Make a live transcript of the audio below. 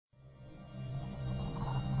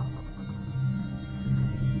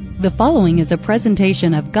The following is a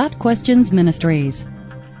presentation of Got Questions Ministries.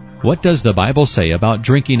 What does the Bible say about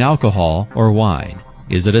drinking alcohol or wine?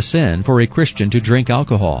 Is it a sin for a Christian to drink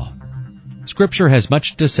alcohol? Scripture has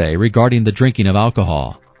much to say regarding the drinking of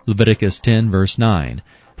alcohol. Leviticus 10 verse 9,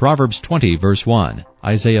 Proverbs 20 verse 1,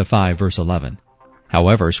 Isaiah 5 verse 11.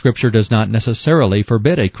 However, Scripture does not necessarily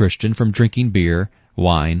forbid a Christian from drinking beer,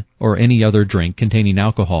 wine, or any other drink containing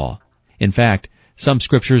alcohol. In fact, some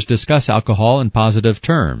Scriptures discuss alcohol in positive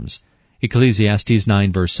terms. Ecclesiastes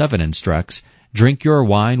 9 verse 7 instructs, "Drink your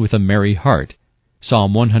wine with a merry heart."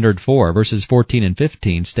 Psalm 104 verses 14 and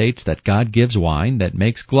 15 states that God gives wine that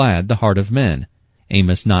makes glad the heart of men.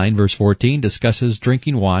 Amos 9 verse 14 discusses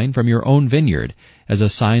drinking wine from your own vineyard as a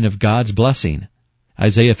sign of God's blessing.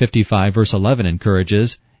 Isaiah 55 verse 11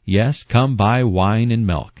 encourages, "Yes, come buy wine and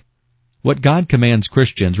milk." What God commands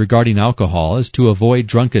Christians regarding alcohol is to avoid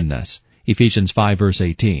drunkenness. Ephesians 5 verse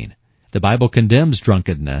 18. The Bible condemns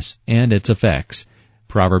drunkenness and its effects.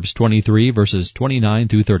 Proverbs 23 verses 29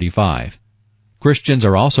 through 35. Christians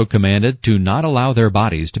are also commanded to not allow their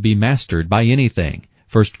bodies to be mastered by anything.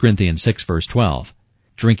 1 Corinthians 6 verse 12.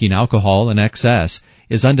 Drinking alcohol in excess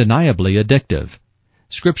is undeniably addictive.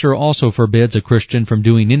 Scripture also forbids a Christian from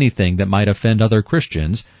doing anything that might offend other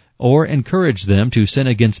Christians or encourage them to sin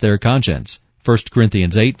against their conscience. 1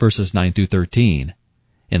 Corinthians 8 verses 9 through 13.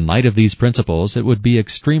 In light of these principles, it would be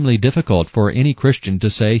extremely difficult for any Christian to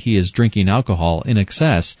say he is drinking alcohol in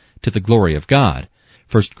excess to the glory of God.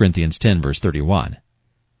 1 Corinthians 10 verse 31.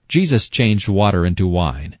 Jesus changed water into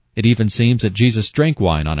wine. It even seems that Jesus drank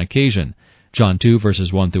wine on occasion. John 2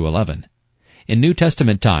 verses 1 through 11. In New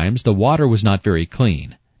Testament times, the water was not very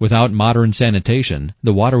clean. Without modern sanitation,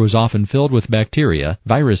 the water was often filled with bacteria,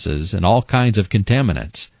 viruses, and all kinds of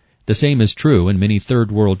contaminants. The same is true in many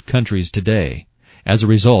third world countries today. As a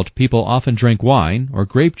result, people often drink wine or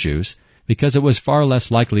grape juice because it was far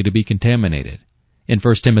less likely to be contaminated. In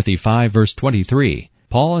 1 Timothy 5 verse 23,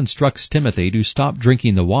 Paul instructs Timothy to stop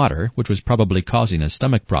drinking the water, which was probably causing his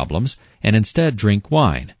stomach problems, and instead drink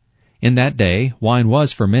wine. In that day, wine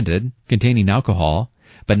was fermented, containing alcohol,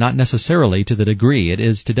 but not necessarily to the degree it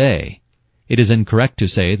is today. It is incorrect to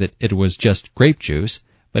say that it was just grape juice,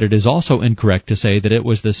 but it is also incorrect to say that it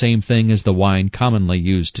was the same thing as the wine commonly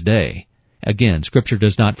used today. Again, Scripture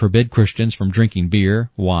does not forbid Christians from drinking beer,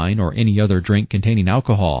 wine, or any other drink containing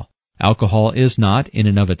alcohol. Alcohol is not, in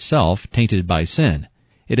and of itself, tainted by sin.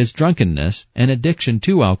 It is drunkenness and addiction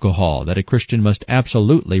to alcohol that a Christian must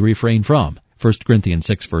absolutely refrain from. 1 Corinthians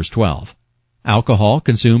 6 verse 12. Alcohol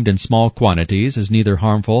consumed in small quantities is neither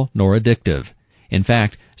harmful nor addictive. In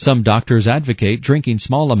fact, some doctors advocate drinking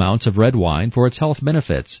small amounts of red wine for its health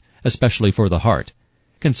benefits, especially for the heart.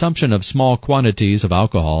 Consumption of small quantities of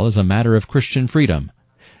alcohol is a matter of Christian freedom.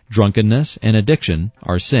 Drunkenness and addiction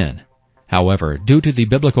are sin. However, due to the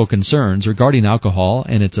biblical concerns regarding alcohol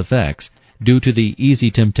and its effects, due to the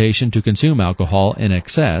easy temptation to consume alcohol in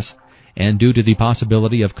excess, and due to the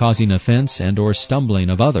possibility of causing offense and or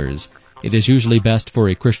stumbling of others, it is usually best for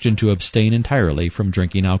a Christian to abstain entirely from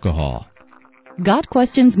drinking alcohol. Got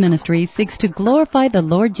Questions Ministries seeks to glorify the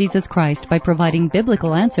Lord Jesus Christ by providing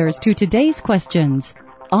biblical answers to today's questions.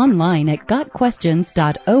 Online at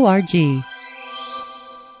gotquestions.org.